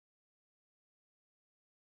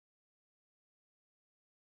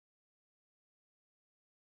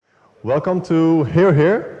Welcome to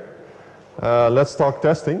Here. Let's talk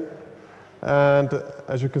testing. And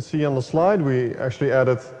as you can see on the slide, we actually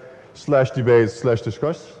added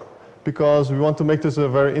 /debate/discuss because we want to make this a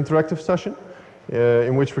very interactive session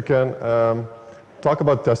in which we can talk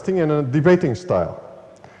about testing in a debating style.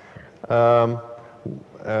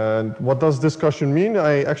 And what does discussion mean?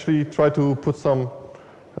 I actually try to put some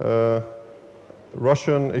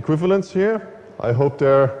Russian equivalents here. I hope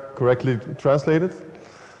they're correctly translated.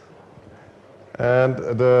 And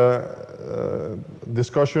the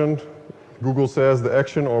discussion, Google says, the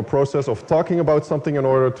action or process of talking about something in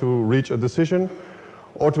order to reach a decision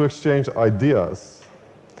or to exchange ideas.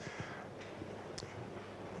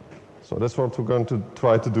 So that's what we're going to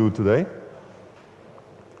try to do today.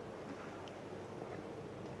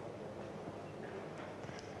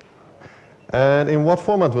 And in what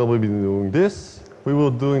format will we be doing this? We will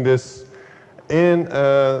be doing this in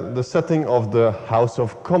the setting of the House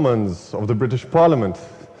of Commons of the British Parliament.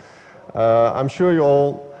 I'm sure you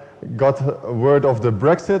all got word of the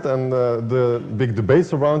Brexit and the big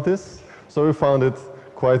debates around this, so we found it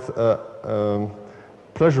quite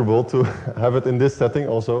pleasurable to have it in this setting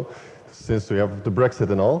also, since we have the Brexit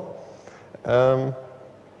and all.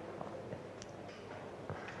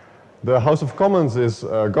 The House of Commons is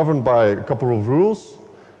governed by a couple of rules.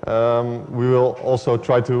 We will also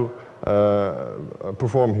try to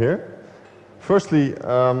perform here. Firstly,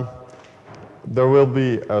 there will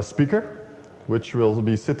be a speaker, which will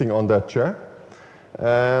be sitting on that chair.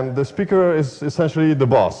 And the speaker is essentially the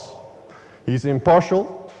boss. He's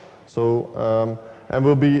impartial, so, and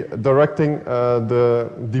will be directing the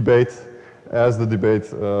debate as the debate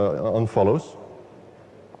unfollows.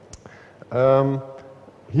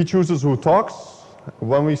 He chooses who talks,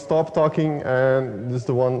 when we stop talking, and this is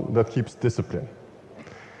the one that keeps discipline.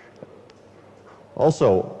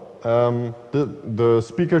 Also, the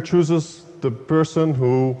speaker chooses the person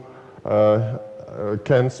who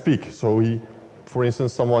can speak. So he, for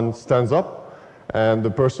instance, someone stands up and the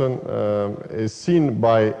person is seen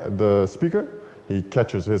by the speaker. He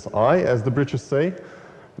catches his eye, as the British say.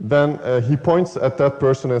 Then he points at that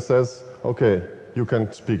person and says, okay, you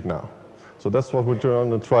can speak now. So that's what we're going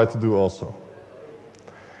to try to do also.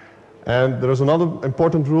 And there's another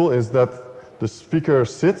important rule is that the speaker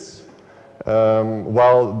sits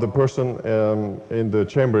while the person in the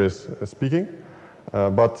chamber is speaking.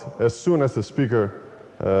 But as soon as the speaker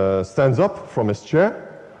stands up from his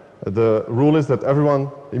chair, the rule is that everyone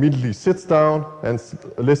immediately sits down and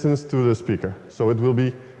listens to the speaker. So it will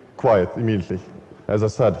be quiet immediately. As I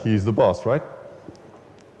said, he's the boss, right?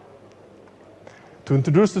 To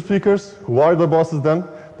introduce the speakers, who are the bosses then?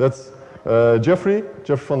 That's Geoffrey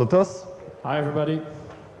from the TUS. Hi everybody,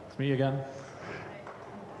 it's me again.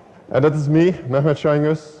 And that is me, Mehmet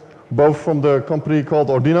Sahingoz, both from the company called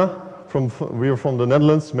Ordina. We are from the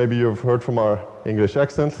Netherlands, maybe you've heard from our English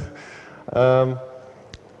accent. Well,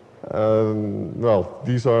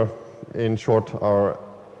 these are, in short, our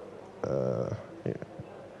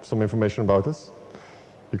some information about us.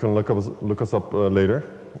 You can look us up later.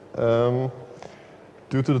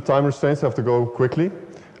 Due to the time restraints, I have to go quickly.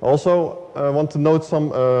 Also, I want to note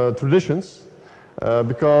some traditions,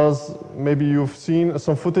 because maybe you've seen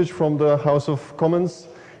some footage from the House of Commons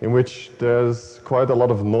in which there's quite a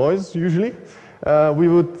lot of noise usually.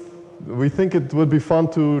 We think it would be fun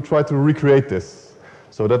to try to recreate this.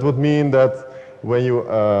 So that would mean that when you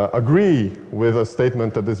agree with a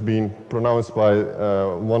statement that is being pronounced by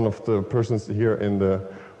one of the persons here in the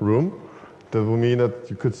room, that would mean that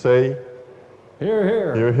you could say, Here,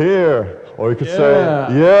 here. You're here. Or you could say,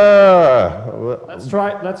 yeah. Let's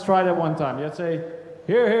try that one time. You'd say,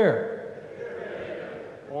 here, here.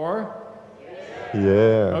 Or?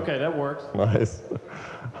 Yeah. Okay, that works. Nice.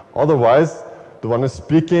 Otherwise, the one is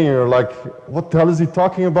speaking, you're like, what the hell is he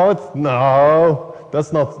talking about? No,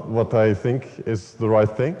 that's not what I think is the right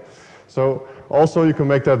thing. So also you can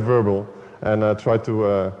make that verbal and try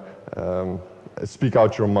to speak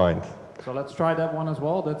out your mind. So let's try that one as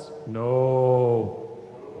well. That's no.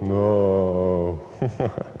 No.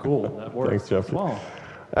 Cool, that works. Thanks, Geoffrey. Well.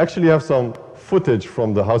 Actually have some footage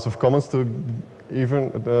from the House of Commons to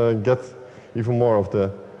even get even more of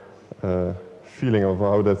the feeling of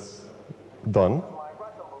how that's done.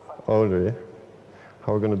 Oh, really?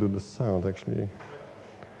 How are we going to do the sound, actually?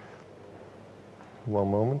 One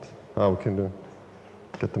moment. We can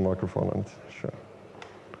get the microphone on it, sure.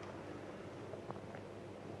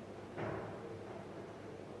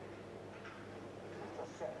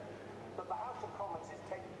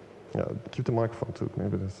 Yeah, keep the microphone too,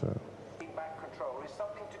 maybe that's... Back control is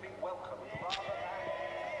something to be welcomed rather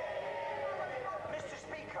than... Mr.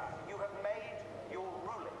 Speaker, you have made your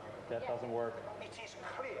ruling. that doesn't work. It is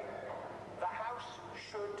clear the House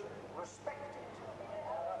should respect it.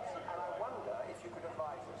 And I wonder if you could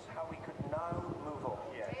advise us how we could now move on to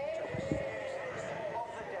the business of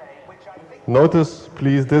the day, which I think Notice,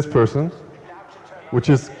 please, this person, which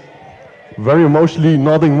is very emotionally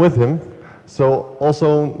nodding with him. So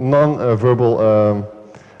also non-verbal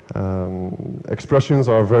expressions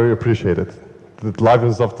are very appreciated. It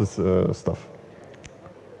livens up this stuff.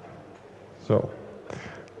 So,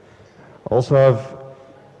 also have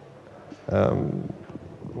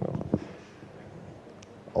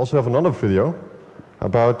another video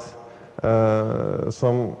about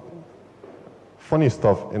some funny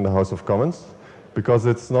stuff in the House of Commons, because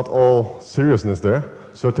it's not all seriousness there.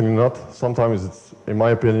 Certainly not. Sometimes it's, in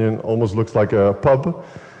my opinion, almost looks like a pub,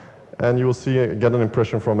 and you will see, get an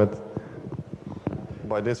impression from it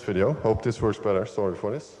by this video. Hope this works better. Sorry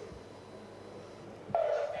for this.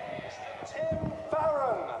 Tim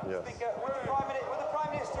Farron. Yes. Speaker, would the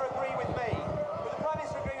Prime Minister agree with me? Would the Prime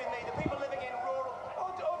Minister agree with me? The people living in rural...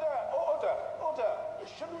 Order. It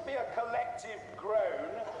shouldn't be a collective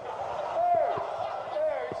groan. No,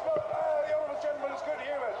 it's not. The Honourable Gentleman is good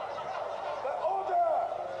humored. But order!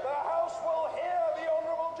 The House will hear the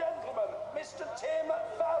Honourable Gentleman, Mr. Tim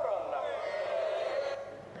Farron.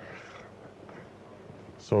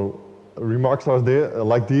 So remarks are there,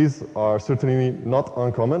 like these are certainly not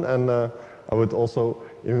uncommon, and I would also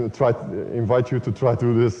invite you to try to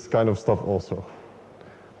do this kind of stuff also.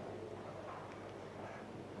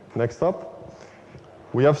 Next up,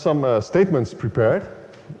 we have some statements prepared,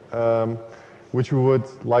 which we would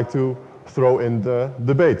like to throw in the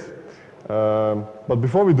debate. But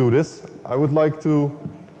before we do this, I would like to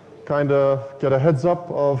kind of get a heads up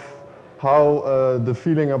of how the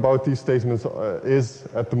feeling about these statements is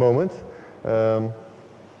at the moment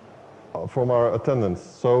from our attendants.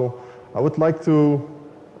 So I would like to,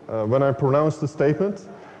 when I pronounce the statement,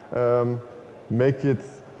 make it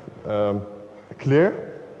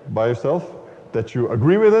clear by yourself that you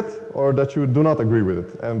agree with it or that you do not agree with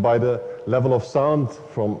it. And by the level of sound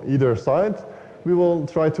from either side, we will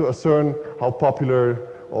try to discern how popular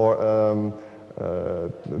or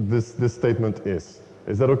this statement is.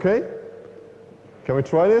 Is that okay? Can we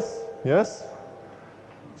try this? Yes?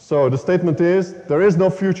 So the statement is, there is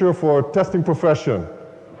no future for testing profession.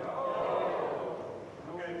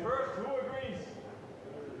 Okay, first, who agrees?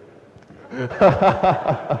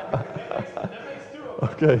 That makes two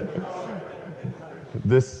of them. Okay.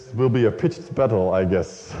 This will be a pitched battle, I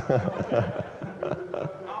guess. I'll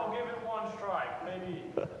give it one strike,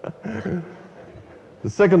 maybe. The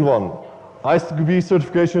second one, ICB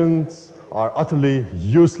certifications are utterly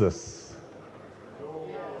useless.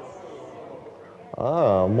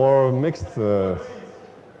 Ah, more mixed.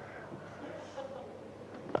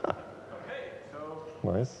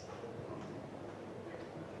 Nice.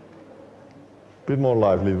 Bit more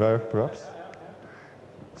lively there, perhaps.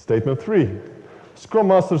 Statement 3. Scrum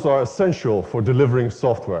Masters are essential for delivering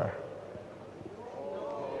software.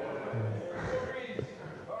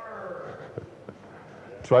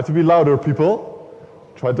 Try to be louder, people.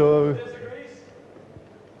 Try to...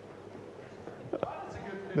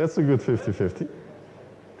 That's a good 50-50.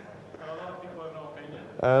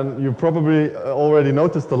 And you probably already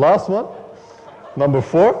noticed the last one, number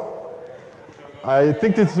 4. I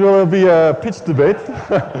think this will be a pitch debate.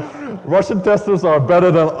 Russian testers are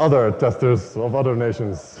better than other testers of other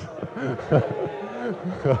nations.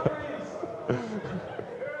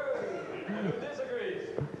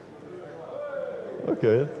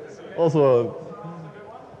 Okay, also,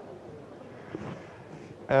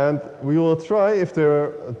 and we will try, if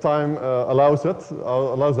their time allows us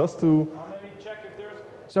to. Maybe check if there's.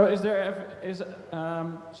 So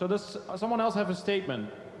so does someone else have a statement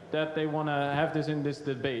that they want to have this in this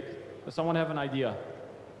debate? Does someone have an idea?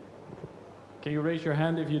 Can you raise your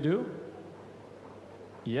hand if you do?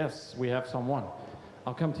 Yes, we have someone.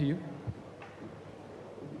 I'll come to you.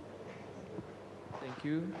 Thank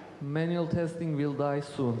you. Manual testing will die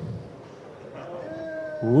soon.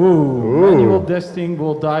 Ooh, manual testing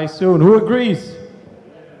will die soon. Who agrees?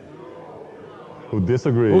 Who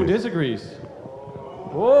disagrees? Who disagrees?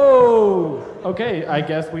 Whoa! Okay, I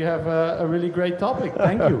guess we have a really great topic.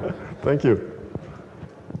 Thank you. Thank you.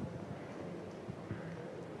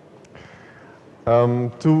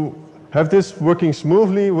 To have this working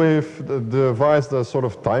smoothly, we've devised a sort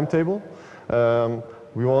of timetable.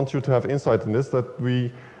 We want you to have insight in this, that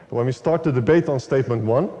when we start the debate on statement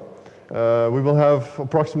 1, we will have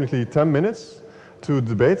approximately 10 minutes to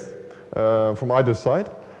debate from either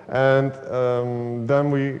side, and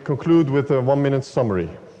then we conclude with a 1-minute summary.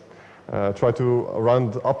 try to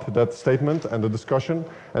round up that statement and the discussion,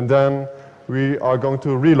 and then we are going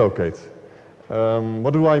to relocate.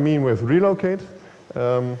 What do I mean with relocate?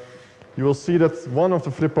 You will see that one of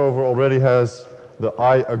the flip over already has the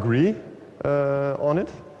I agree on it,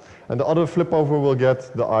 and the other flip over will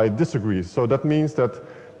get the I disagree. So that means that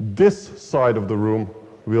this side of the room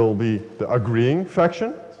will be the agreeing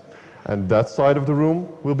faction, and that side of the room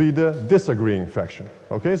will be the disagreeing faction.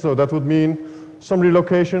 Okay, so that would mean some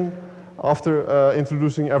relocation after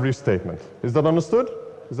introducing every statement. Is that understood?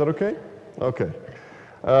 Is that okay? Okay.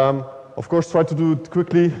 Of course, try to do it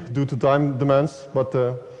quickly due to time demands, but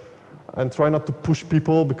and try not to push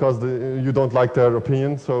people because you don't like their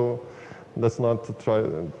opinion. So let's not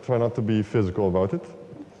try not to be physical about it.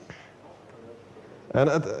 And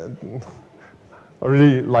I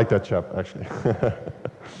really like that chap, actually.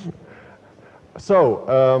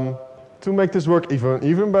 So to make this work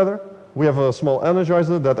even better, we have a small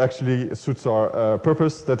energizer that actually suits our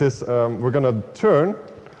purpose. That is, we're going to turn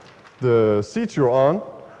the seats you're on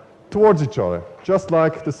towards each other, just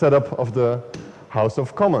like the setup of the House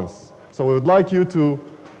of Commons. So we would like you to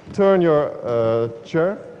turn your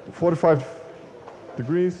chair 45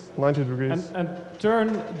 degrees, 90 degrees. And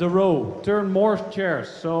turn the row, turn more chairs.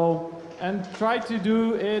 So, and try to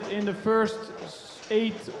do it in the first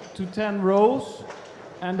 8 to 10 rows.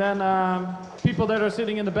 And then people that are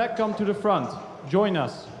sitting in the back come to the front. Join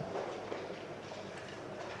us.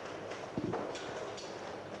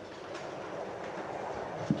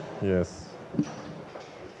 Yes.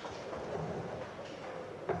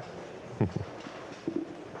 You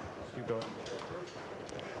go.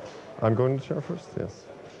 I'm going to chair first, yes.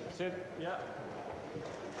 Sit, yeah.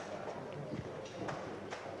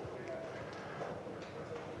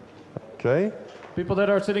 Okay. People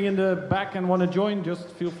that are sitting in the back and want to join, just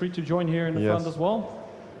feel free to join here in the front as well.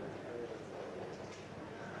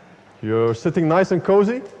 You're sitting nice and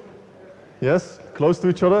cozy? Yes? Close to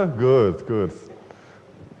each other? Good, good.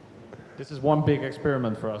 This is one big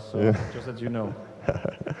experiment for us, so just that you know.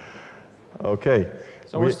 Okay.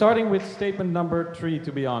 So we're starting with statement number 3,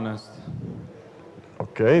 to be honest.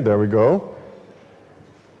 Okay, there we go.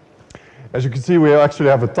 As you can see, we actually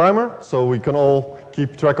have a timer, so we can all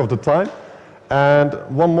keep track of the time. And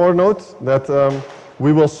one more note, that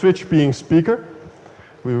we will switch being speaker.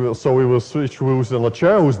 So we will switch who's in the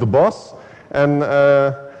chair, who's the boss. And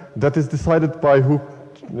that is decided by who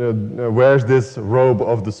wears this robe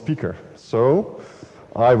of the speaker. So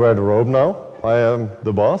I wear the robe now. I am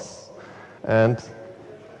the boss. And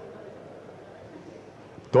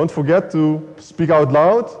don't forget to speak out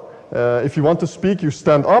loud. If you want to speak, you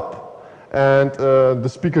stand up. And the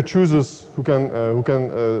speaker chooses who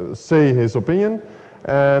can say his opinion,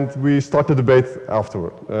 and we start the debate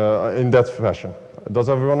afterward in that fashion. Does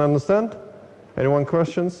everyone understand? Anyone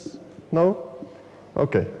questions? No?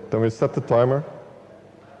 Okay, then we set the timer.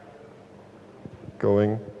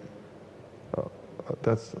 Going. Oh,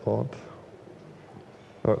 that's odd.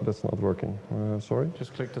 Oh, that's not working. Sorry.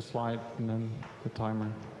 Just click the slide and then the timer.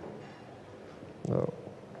 No.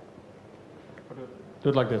 Do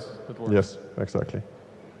it like this. That works. Yes, exactly.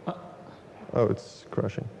 Oh, it's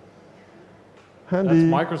crashing. Handy.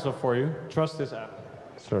 That's Microsoft for you. Trust this app.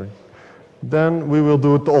 Sorry. Then we will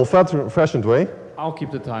do it the old-fashioned way. I'll keep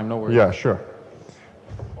the time, no worries. Yeah, sure.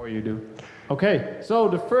 Or you do. Okay, so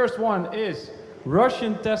the first one is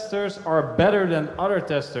Russian testers are better than other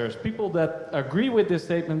testers. People that agree with this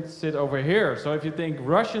statement sit over here. So if you think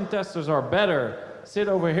Russian testers are better, sit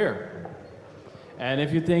over here. And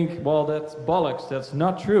if you think, well, that's bollocks, that's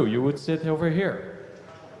not true, you would sit over here.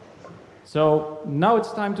 So now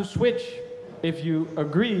it's time to switch. If you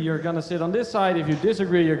agree, you're gonna sit on this side. If you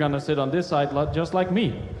disagree, you're gonna sit on this side, just like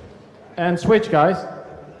me. And switch, guys.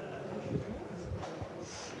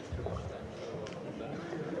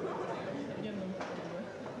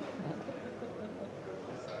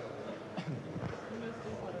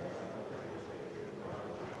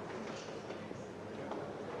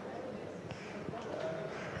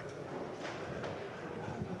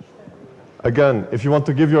 Again, if you want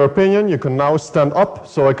to give your opinion, you can now stand up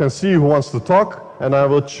so I can see who wants to talk, and I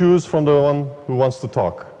will choose from the one who wants to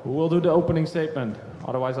talk. Who will do the opening statement?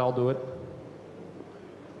 Otherwise, I'll do it.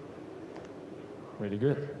 Really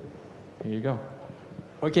good. Here you go.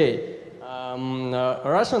 Okay.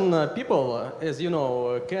 Russian people, as you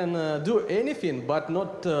know, can do anything but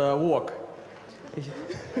not work.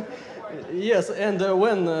 Yes, and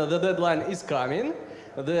when the deadline is coming,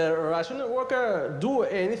 the Russian worker do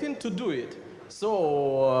anything to do it.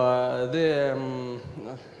 So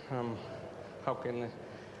how can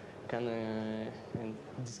I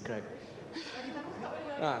describe?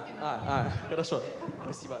 Хорошо,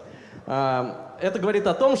 спасибо. Это говорит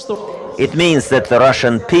о том, что... It means that the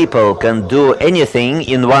Russian people can do anything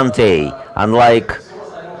in one day, unlike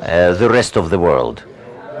the rest of the world.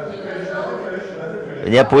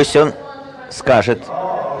 Не, пусть он скажет.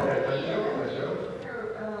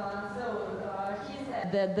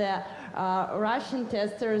 The Russian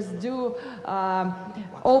testers do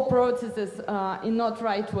all processes in not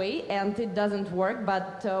right way, and it doesn't work.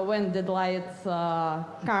 But when deadline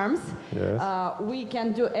comes, Yes. We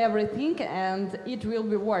can do everything, and it will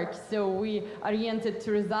be work. So we oriented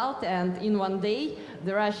to result, and in one day,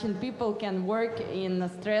 the Russian people can work in a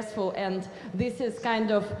stressful, and this is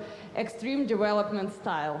kind of extreme development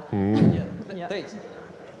style. Yeah. Thanks.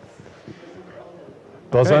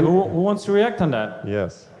 Does Okay, any- who wants to react on that?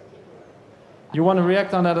 Yes. You want to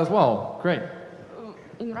react on that as well? Great.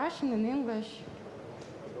 In Russian, in English?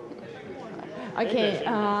 Okay,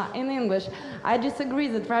 in English. I disagree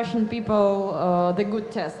that Russian people, the good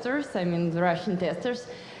testers, I mean the Russian testers,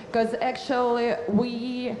 because actually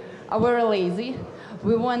we are very lazy.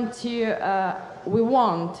 We want to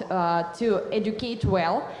educate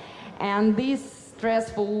well, and this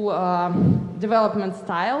stressful development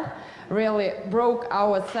style really broke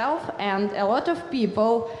ourselves, and a lot of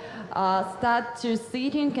people start to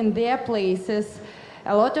sitting in their places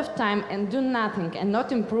a lot of time and do nothing and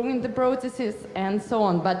not improving the processes and so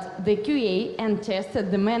on. But the QA and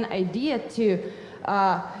tested the main idea to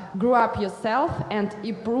grow up yourself and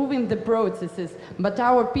improving the processes. But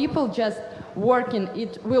our people just working,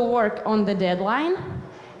 it will work on the deadline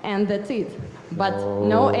and that's it. But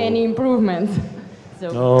no any improvement. So.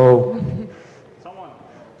 No.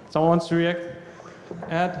 Someone wants to react?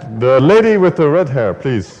 Ed? The lady with the red hair,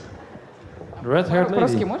 please. The red-haired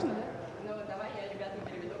По-русски lady. можно? Ну, давай я ребятам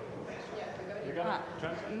переведу.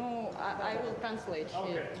 Ну, I will translate.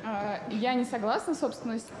 Я не согласна,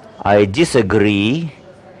 собственно. I disagree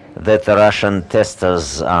that the Russian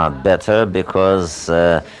testers are better because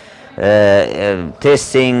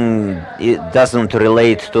testing doesn't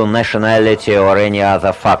relate to nationality or any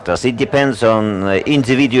other factors. It depends on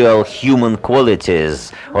individual human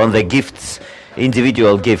qualities, on the gifts,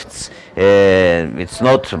 individual gifts. It's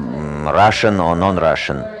not Russian or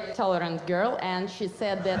non-Russian. Tolerant girl, and she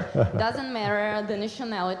said that doesn't matter the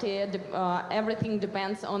nationality, everything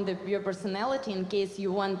depends on your personality. In case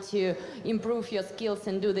you want to improve your skills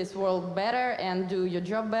and do this world better and do your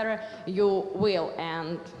job better, you will.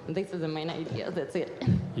 And this is the main idea. That's it.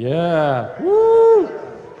 Yeah. Woo!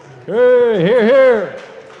 Hey, here.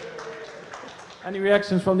 Any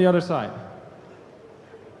reactions from the other side?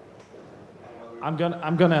 I'm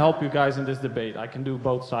gonna help you guys in this debate. I can do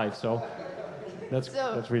both sides, so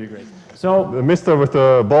that's really great. So The mister with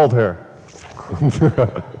the bald hair.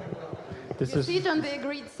 this You is sit on the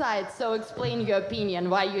agreed side, so explain your opinion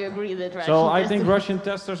why you agree that Russian so I think testers- Russian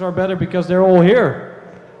testers are better because they're all here.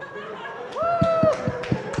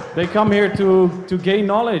 They come here to gain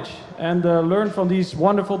knowledge and learn from these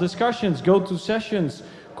wonderful discussions, go to sessions,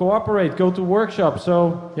 cooperate, go to workshops.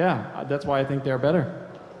 So yeah, that's why I think they're better.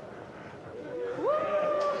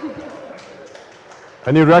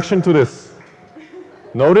 Any reaction to this?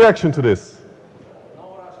 No reaction to this?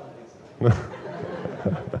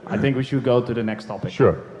 I think we should go to the next topic.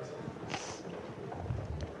 Sure.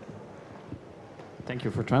 Thank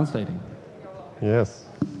you for translating. Yes.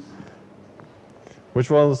 Which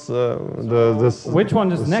one's Which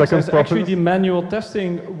one is the next? second As actually, property? the manual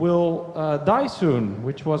testing will die soon,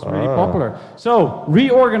 which was really popular. So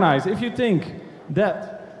reorganize. If you think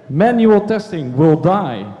that manual testing will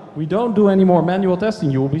die, we don't do any more manual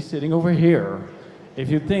testing, you will be sitting over here. If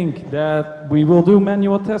you think that we will do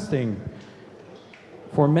manual testing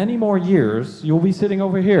for many more years, you'll be sitting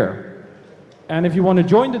over here. And if you want to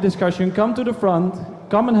join the discussion, come to the front,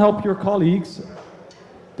 come and help your colleagues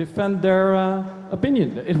defend their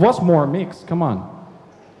opinion. It was more mixed, come on.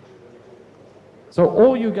 So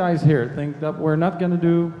all you guys here think that we're not going to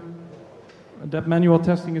do, that manual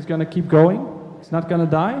testing is going to keep going? It's not going to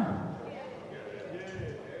die?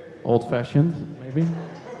 Old-fashioned, maybe?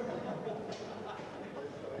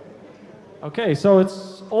 Okay, so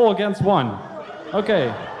it's all against one.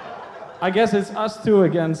 Okay, I guess it's us two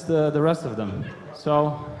against the rest of them.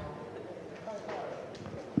 So,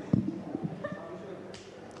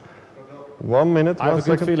 1 minute, I have 1 a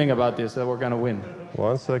good second. feeling about this, that we're gonna win.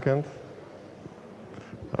 1 second.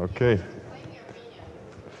 Okay.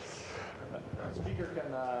 Speaker can,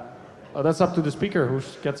 oh, that's up to the speaker who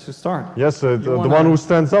gets to start. Yes, the wanna- one who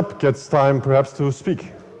stands up gets time perhaps to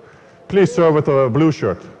speak. Please, sir, with a blue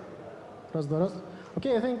shirt.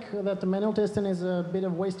 Okay, I think that the manual testing is a bit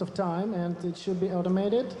of waste of time and it should be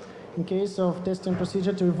automated. in case of testing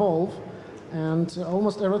procedure to evolve. And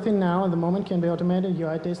almost everything now at the moment can be automated,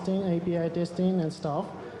 UI testing, API testing and stuff.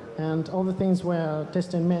 And all the things we're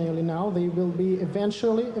testing manually now, they will be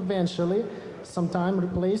eventually, sometime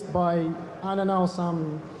replaced by, I don't know,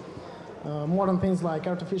 some modern things like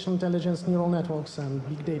artificial intelligence, neural networks, and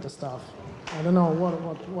big data stuff. I don't know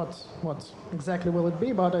what exactly will it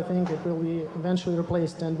be, but I think it will be eventually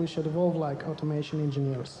replaced, and we should evolve like automation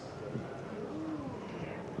engineers.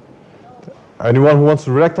 Anyone who wants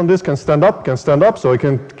to react on this can stand up, so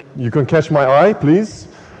you can catch my eye, please.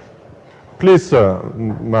 Please, sir,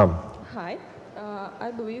 ma'am. Hi.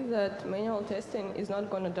 I believe that manual testing is not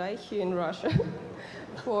going to die here in Russia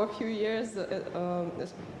for a few years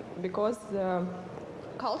because the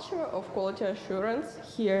culture of quality assurance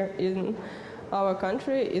here in our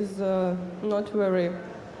country is not very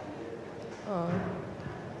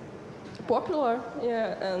popular.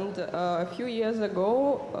 Yeah, and a few years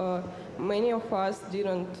ago, many of us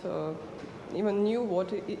didn't even knew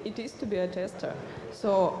what it is to be a tester.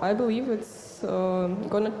 So I believe it's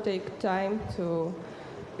going to take time to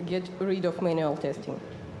get rid of manual testing.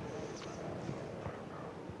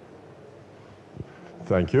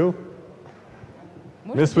 Thank you.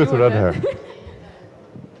 Miss with red hair.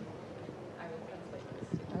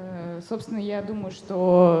 Собственно, я думаю,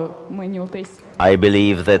 что manual testing. I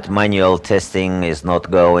believe that manual testing is not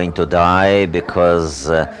going to die because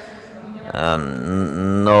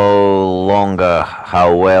no longer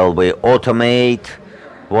how well we automate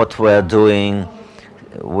what we're doing,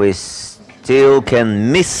 we still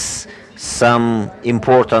can miss some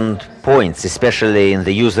important points, especially in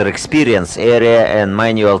the user experience area, and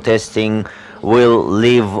manual testing will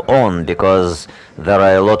live on because there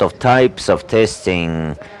are a lot of types of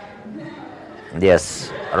testing.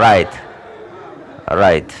 Yes, right.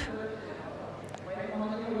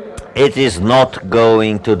 It is not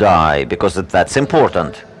going to die because that's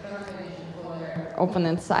important. Open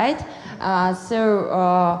inside.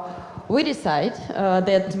 We decide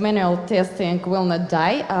that manual testing will not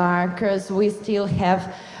die because we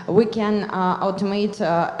can automate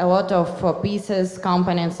a lot of pieces,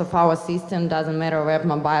 components of our system, doesn't matter web,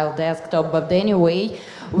 mobile, desktop, but anyway,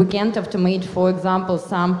 we can't automate, for example,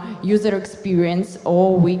 some user experience,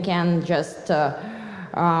 or we can just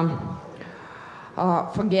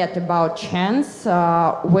forget about chance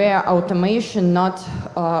where automation not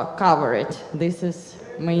cover it. This is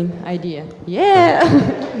main idea. Yeah.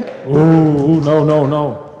 Ooh,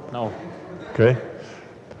 no. Okay.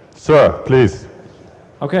 Sir, please.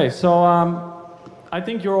 Okay, so I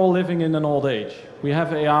think you're all living in an old age. We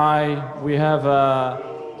have AI, we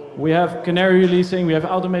have canary releasing, we have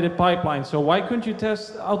automated pipelines. So why couldn't you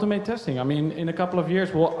automate testing? I mean, in a couple of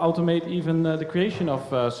years, we'll automate even the creation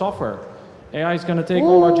of software. AI is going to take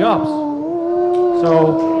all our jobs.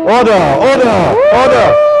 So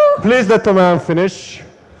Order! Please let the man finish.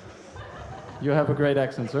 You have a great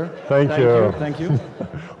accent, sir. Thank you. Thank you.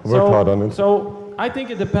 Worked hard on it. So I think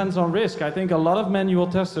it depends on risk. I think a lot of manual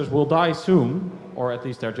testers will die soon, or at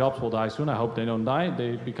least their jobs will die soon. I hope they don't die.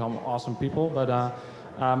 They become awesome people. But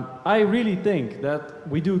I really think that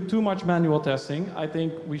we do too much manual testing. I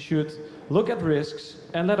think we should look at risks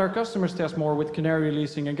and let our customers test more with canary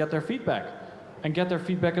releasing and get their feedback. And get their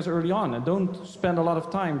feedback as early on. And don't spend a lot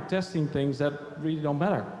of time testing things that really don't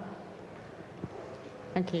matter.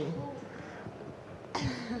 Okay.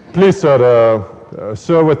 Please, sir,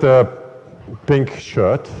 sir with the pink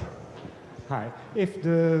shirt. Hi. If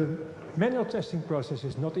the manual testing process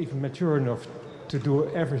is not even mature enough to do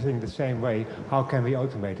everything the same way, how can we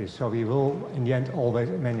automate it? So we will, in the end, always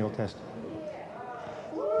manual test.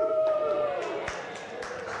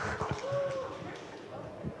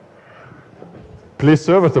 Please,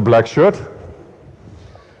 sir, with the black shirt.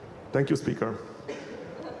 Thank you, Speaker.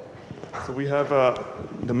 So we have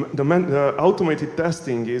the automated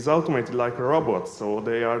testing is automated like a robot. So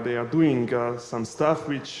they are doing some stuff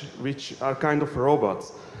which are kind of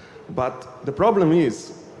robots. But the problem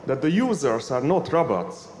is that the users are not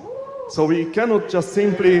robots. So we cannot just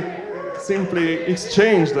simply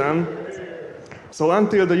exchange them. So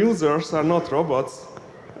until the users are not robots,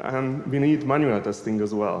 and we need manual testing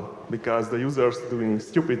as well, because the users doing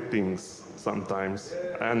stupid things sometimes,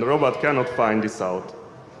 and the robot cannot find this out.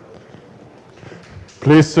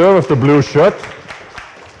 Please, sir, with the blue shirt.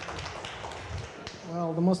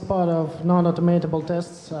 Well, the most part of non-automatable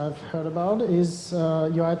tests I've heard about is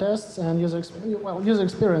UI tests and user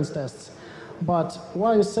experience tests. But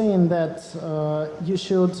why are you saying that you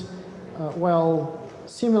should,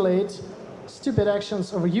 simulate stupid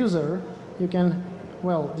actions of a user? You can,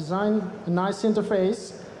 design a nice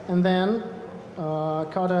interface and then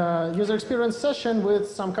called a user experience session with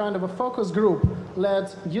some kind of a focus group.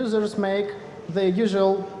 Let users make the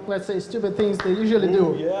usual, let's say, stupid things they usually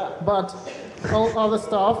do. But all other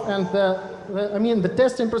stuff and the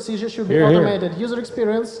testing procedure should be automated. User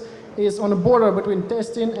experience is on a border between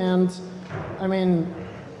testing and,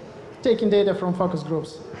 taking data from focus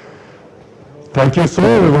groups. Thank you,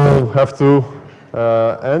 sir. We will have to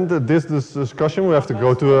end this discussion. We have to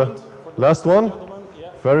go to a last one.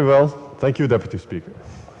 Very well. Thank you, Deputy Speaker.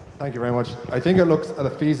 Thank you very much. I think it looks at a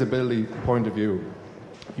feasibility point of view.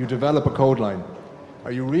 You develop a code line.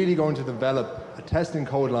 Are you really going to develop a testing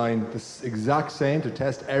code line the exact same to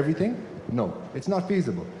test everything? No, it's not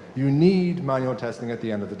feasible. You need manual testing at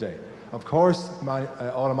the end of the day. Of course,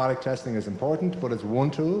 automatic testing is important, but it's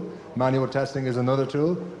one tool. Manual testing is another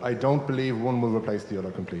tool. I don't believe one will replace the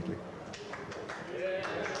other completely.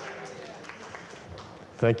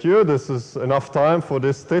 Thank you. This is enough time for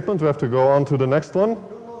this statement. We have to go on to the next one.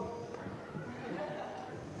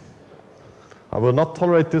 I will not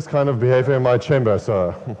tolerate this kind of behavior in my chamber,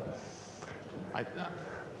 sir.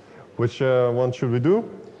 Which one should we do?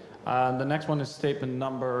 The next one is statement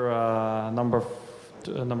number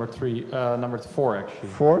 4 actually.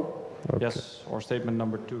 4? Okay. Yes, or statement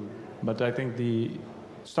number 2. But I think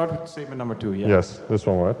start with statement number 2. Yeah. Yes, this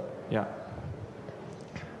one, right? Yeah.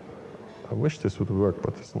 I wish this would work,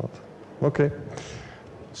 but it's not. Okay.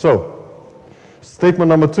 So, statement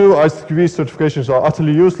number 2: ICQB certifications are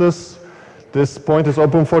utterly useless. This point is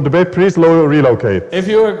open for debate. Please relocate. If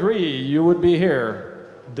you agree, you would be here.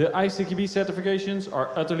 The ICQB certifications are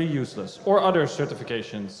utterly useless, or other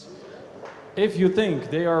certifications. If you think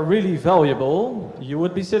they are really valuable, you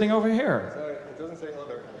would be sitting over here. Sorry, it doesn't say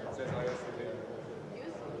other, it says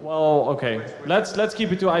ICQB. Well, okay. Let's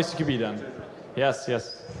keep it to ICQB then. Yes,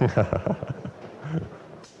 yes.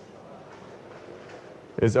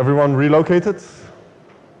 Is everyone relocated?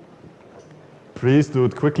 Please do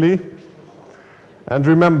it quickly. And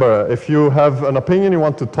remember, if you have an opinion, you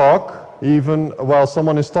want to talk, even while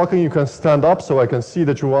someone is talking, you can stand up so I can see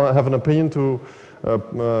that you have an opinion to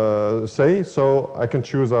say, so I can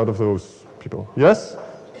choose out of those people. Yes?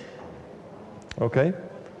 Okay.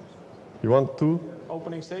 You want to?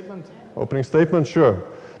 Opening statement? Opening statement, sure.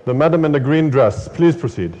 The madam in the green dress, please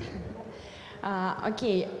proceed.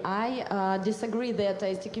 Okay, I disagree that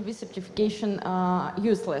ICQB certification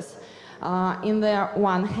useless. In the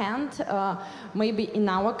one hand, maybe in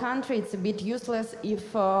our country it's a bit useless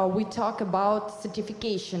if we talk about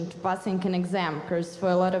certification to passing an exam, because for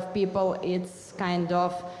a lot of people it's kind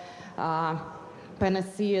of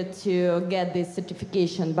panacea to get this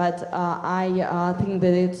certification, but I think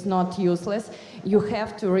that it's not useless. You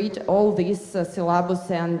have to read all this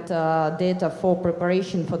syllabus and data for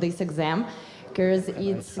preparation for this exam, because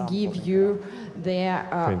it gives you the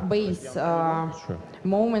base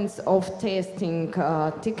moments of testing,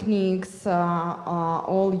 techniques,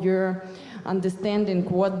 all your understanding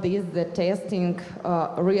what is the testing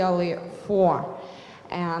really for.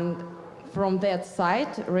 And from that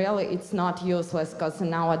side, really it's not useless, because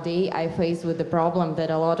nowadays I face with the problem that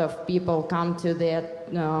a lot of people come to the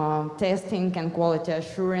testing and quality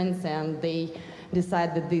assurance and they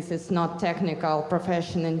decide that this is not technical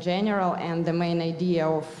profession in general, and the main idea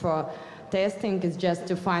of testing is just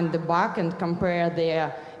to find the bug and compare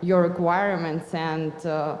your requirements and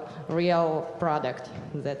real product.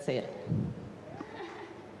 That's it.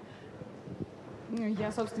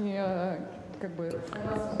 Я, собственно,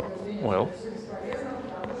 Well,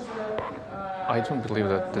 I don't believe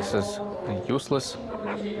that this is useless.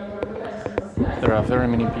 There are very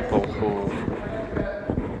many people who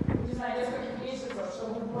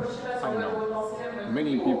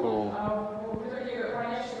many people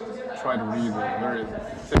try to read a very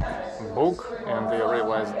thick book and they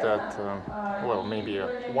realize that, well, maybe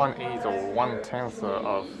 1/8 or 1/10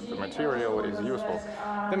 of the material is useful.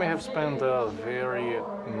 They may have spent very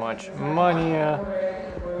much money,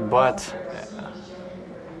 but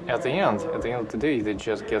at the end of the day, they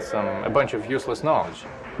just get a bunch of useless knowledge.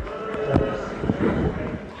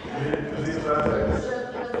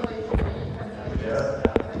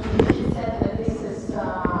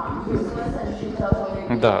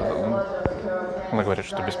 Да, она говорит,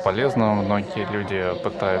 что бесполезно. Многие люди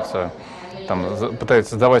пытаются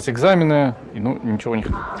сдавать экзамены, и ничего не.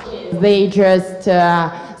 They just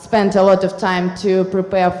spent a lot of time to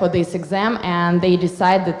prepare for this exam, and they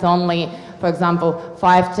decide that only, for example,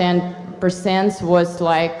 5–10% was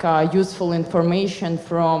like useful information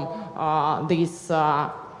from these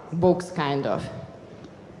books, kind of.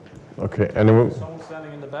 Okay, anyone? Someone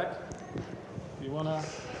standing in the back. Do you wanna?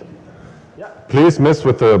 Please, miss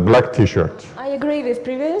with the black t-shirt. I agree with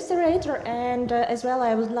previous orator, and as well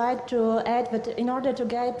I would like to add that in order to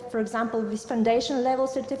get, for example, this foundation level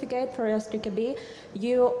certificate for STKB,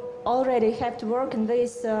 you already have to work in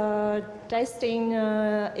this testing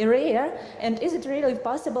area. And is it really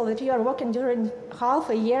possible that you are working during half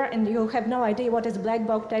a year and you have no idea what is black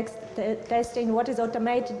box testing, what is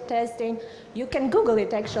automated testing? You can Google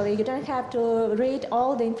it actually. You don't have to read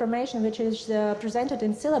all the information which is presented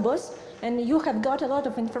in syllabus. And you have got a lot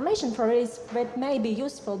of information for it that may be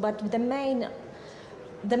useful, but the main,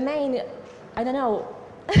 I don't know,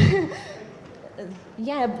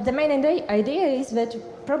 yeah, the main idea is that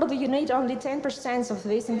probably you need only 10% of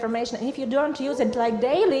this information, and if you don't use it like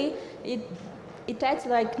daily, it adds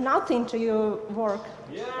like nothing to your work.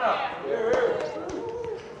 Yeah.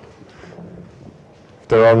 If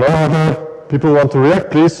there are no other people who want to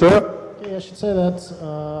react, please, sir. Okay, I should say that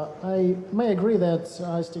I may agree that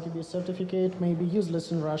STKB certificate may be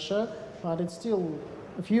useless in Russia, but it's still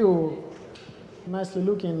a few nicely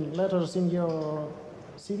looking letters in your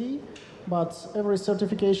CV. But every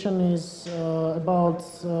certification is about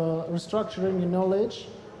restructuring your knowledge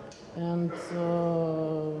and,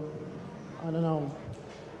 I don't know,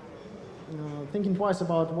 thinking twice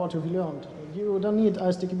about what you've learned. You don't need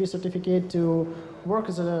STKB certificate to work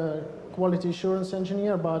as a quality assurance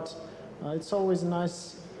engineer, but it's always a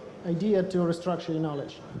nice idea to restructure your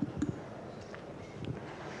knowledge.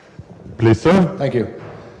 Please, sir. Thank you.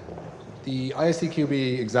 The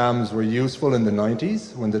ISTQB exams were useful in the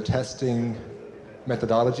 90s when the testing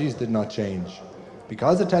methodologies did not change.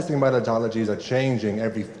 Because the testing methodologies are changing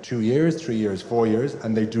every 2 years, 3 years, 4 years,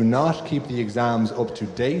 and they do not keep the exams up to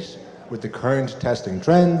date with the current testing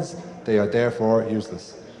trends, they are therefore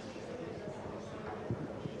useless.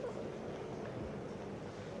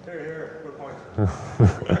 Good point.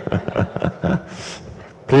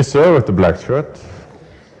 Please, sir, with the black shirt.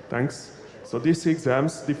 Thanks. So these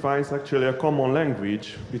exams defines actually a common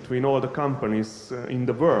language between all the companies in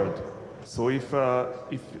the world. So if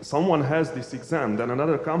someone has this exam, then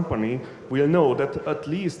another company will know that at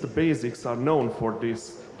least the basics are known for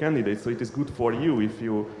this candidate. So it is good for you if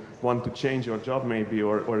you want to change your job maybe,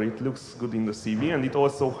 or it looks good in the CV. And it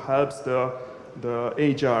also helps the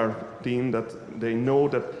HR team that they know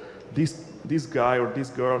that this guy or this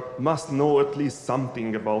girl must know at least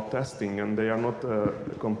something about testing, and they are not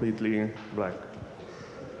completely black.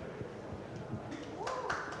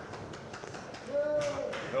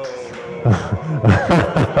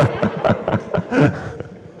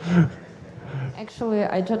 Actually,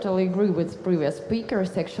 I totally agree with previous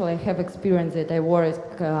speakers. Actually, I have experience that I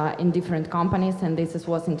work in different companies, and this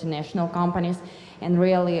was international companies. And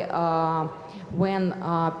really, when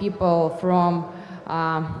people from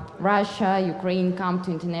Russia, Ukraine come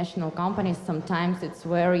to international companies, sometimes it's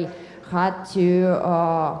very hard to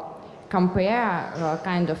compare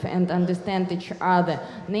kind of and understand each other.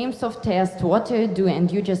 Names of tests, what are you doing,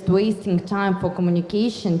 and you're just wasting time for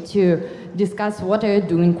communication to discuss what are you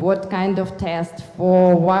doing, what kind of test,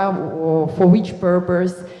 for which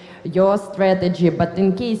purpose, your strategy. But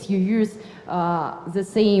in case you use the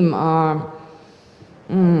same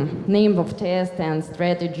name of tests and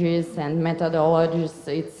strategies and methodologies,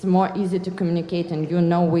 it's more easy to communicate, and you're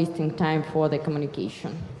not wasting time for the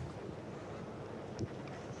communication.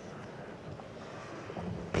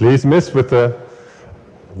 Please, miss, with the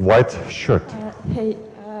white shirt. Hey,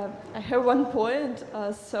 I have one point.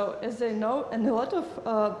 So as I know, and a lot of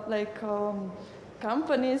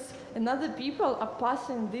companies and other people are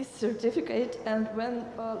passing this certificate, and when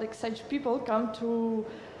such people come to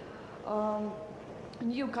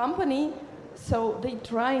new company, so they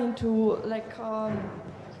trying to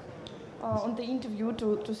on the interview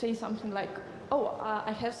to say something like, oh,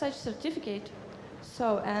 I have such certificate.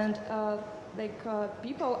 So and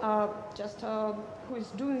people are just who is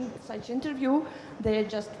doing such interview, they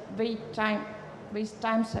just waste time,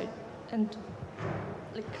 and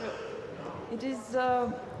it is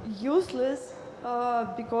useless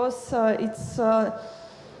because it's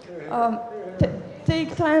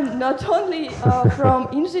take time not only from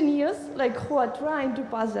engineers who are trying to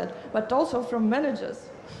pass that, but also from managers.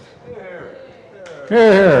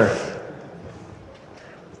 Here.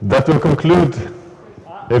 That will conclude.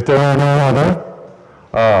 If there are no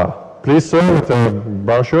other, please, sir, with the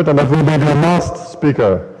brown shirt, and that will be the last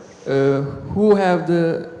speaker. Who have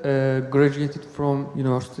graduated from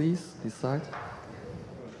universities this side?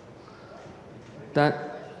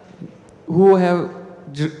 Who have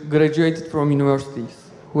graduated from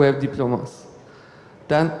universities, who have diplomas?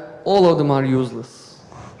 Then all of them are useless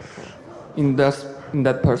in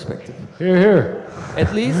that perspective. Here.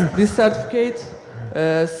 At least this certificate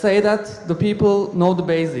say that the people know the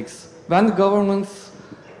basics. When the government's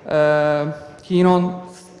keen on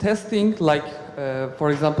testing, like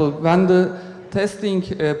for example, when the testing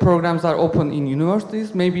programs are open in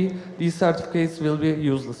universities, maybe these certificates will be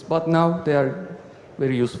useless. But now they are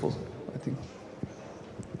very useful, I think.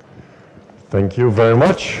 Thank you very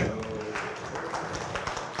much.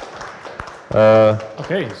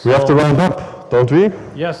 Okay, we have to round up, don't we?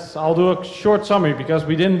 Yes, I'll do a short summary because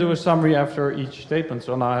we didn't do a summary after each statement,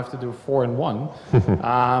 so now I have to do 4 in 1,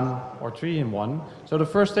 or 3 in 1. So the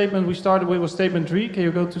first statement we started with was statement 3. Can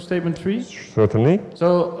you go to statement 3? Certainly.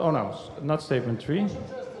 So, oh no, not statement 3.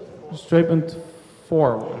 Statement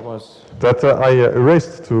 4 was... That I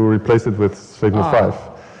erased to replace it with statement 5.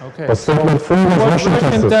 Okay. But statement 4 was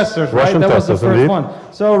Russian testers. Right? That was the first indeed. one.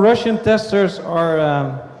 So Russian testers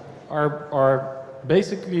are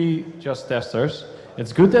basically just testers.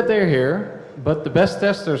 It's good that they're here, but the best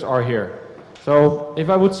testers are here. So if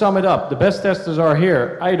I would sum it up, the best testers are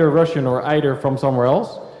here, either Russian or either from somewhere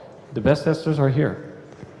else. The best testers are here.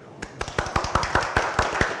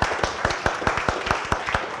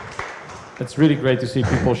 It's really great to see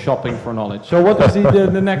people shopping for knowledge. So what was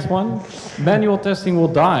the next one? Manual testing will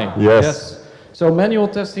die. Yes. So manual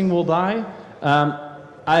testing will die.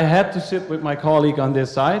 I had to sit with my colleague on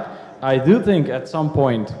this side. I do think at some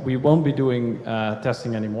point we won't be doing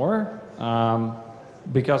testing anymore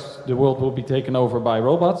because the world will be taken over by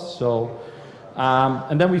robots. So,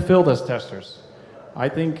 and then we failed as testers. I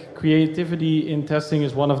think creativity in testing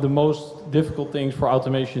is one of the most difficult things for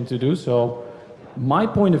automation to do. So my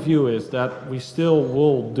point of view is that we still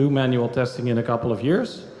will do manual testing in a couple of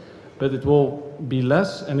years, but it will be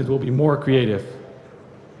less and it will be more creative.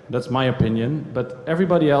 That's my opinion, but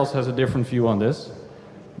everybody else has a different view on this.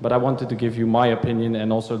 But I wanted to give you my opinion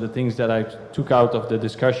and also the things that I took out of the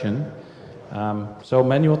discussion. So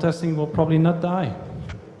manual testing will probably not die.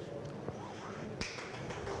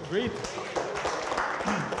 Agreed.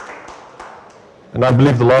 And I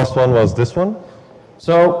believe the last one was this one.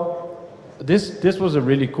 So this was a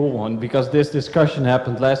really cool one because this discussion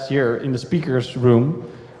happened last year in the speakers room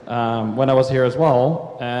when I was here as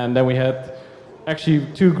well. And then we had actually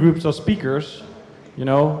 2 groups of speakers, you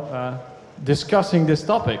know, discussing this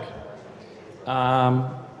topic.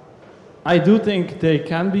 I do think they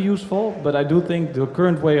can be useful, but I do think the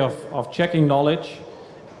current way of checking knowledge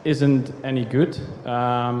isn't any good.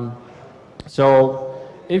 So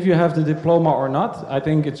if you have the diploma or not, I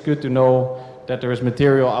think it's good to know that there is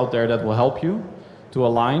material out there that will help you to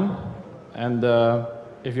align. And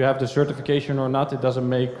if you have the certification or not, it doesn't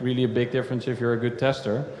make really a big difference if you're a good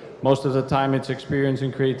tester. Most of the time it's experience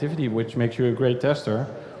and creativity which makes you a great tester.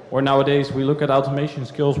 Or nowadays, we look at automation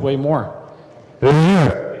skills way more.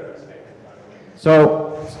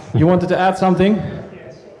 So, you wanted to add something?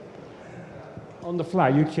 Yes. On the fly,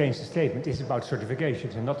 you changed the statement. It's about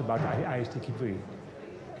certifications and not about ISTQB.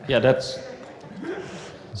 Yeah, that's...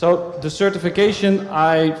 So, the certification,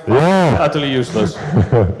 I find utterly useless.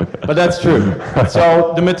 But that's true.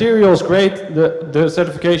 So, the material is great, the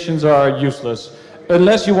certifications are useless.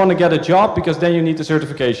 Unless you want to get a job, because then you need the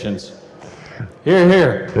certifications. Here,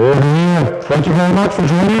 here. Thank you very much for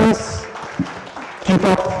joining us. Keep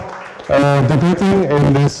up debating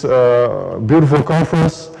in this beautiful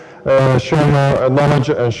conference. Share your knowledge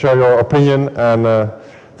and share your opinion. And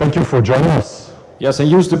thank you for joining us. Yes, and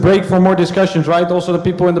use the break for more discussions, right? Also the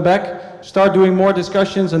people in the back. Start doing more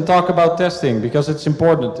discussions and talk about testing because it's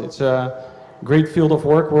important. It's a great field of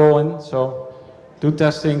work we're all in. So do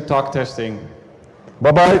testing, talk testing.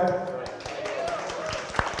 Bye-bye.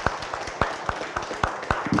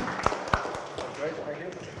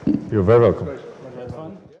 You're very welcome.